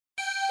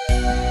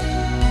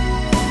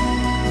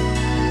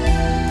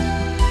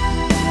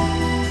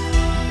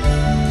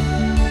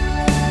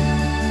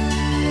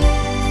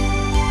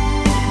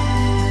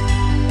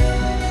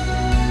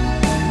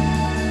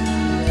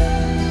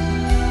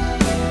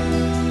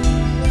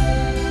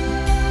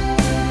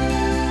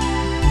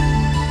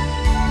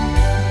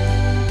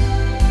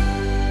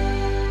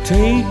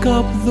Take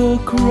up the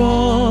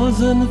cross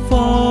and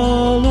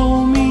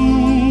follow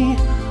me.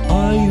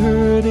 I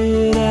heard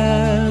it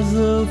as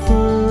a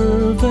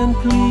fervent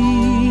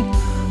plea.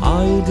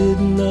 I did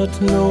not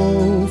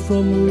know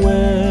from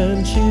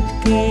whence it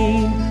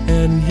came,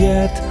 and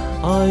yet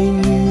I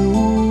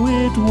knew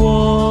it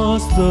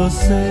was the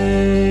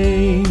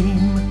same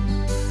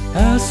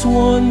as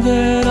one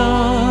that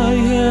I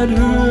had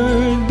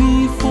heard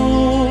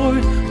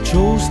before,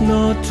 chose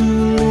not to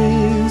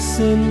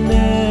listen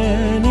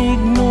and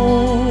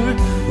ignore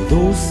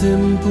those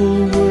simple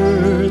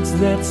words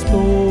that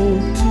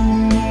spoke to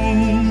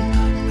me,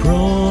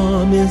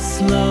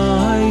 promised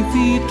life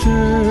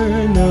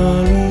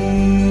eternally.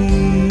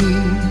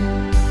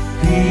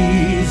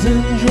 Peace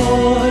and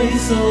joy,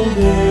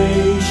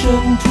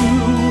 salvation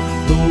too,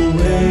 the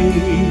way,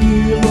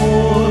 dear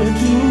Lord,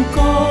 to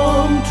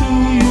come to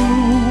you.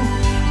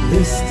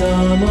 This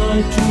time I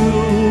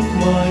took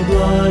my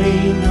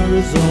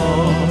blinders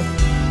off,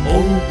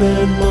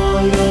 opened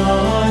my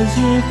eyes,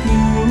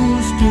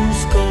 refused to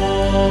scoff.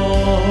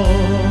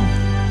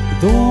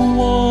 Though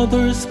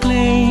others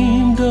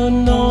claimed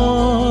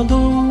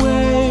another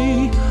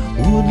way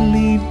would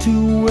lead to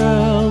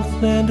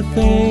wealth and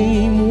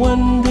fame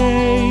one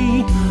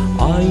day,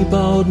 I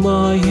bowed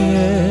my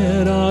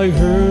head, I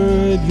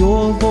heard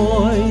your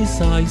voice,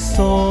 I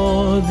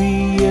saw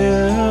the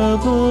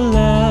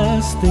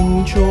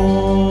everlasting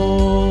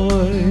choice.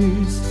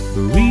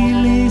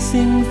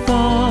 Releasing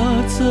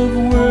thoughts of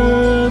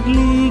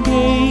worldly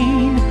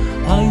gain,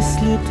 I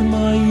slipped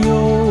my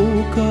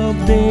yoke of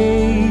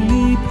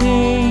daily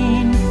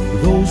pain.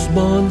 Those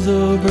bonds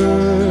of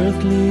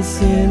earthly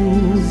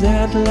sins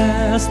at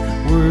last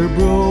were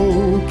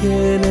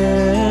broken,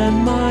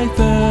 and my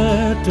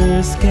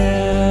fetters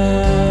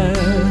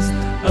cast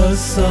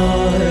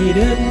aside.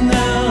 And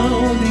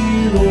now,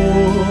 dear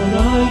Lord,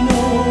 I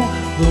know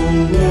the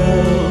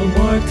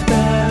well-marked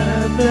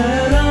path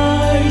that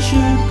I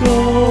should go.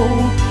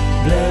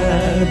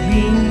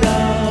 Gladly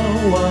now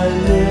I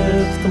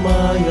lift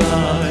my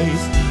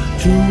eyes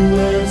to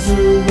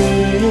answer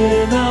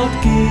without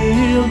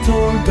guilt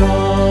or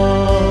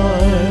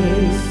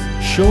guise.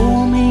 Show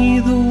me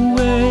the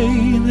way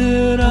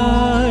that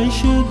I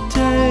should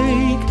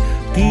take,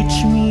 teach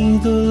me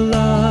the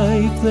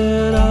life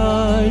that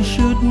I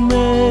should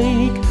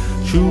make.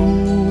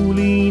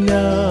 Truly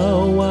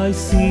now I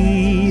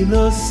see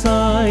the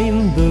sign,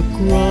 the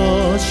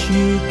cross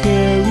you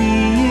carry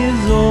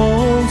is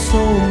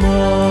also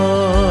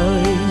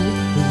mine.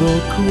 The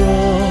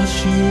cross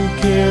you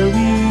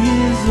carry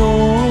is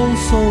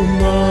also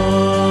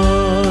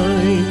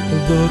mine.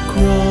 The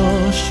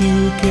cross you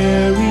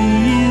carry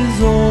is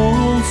also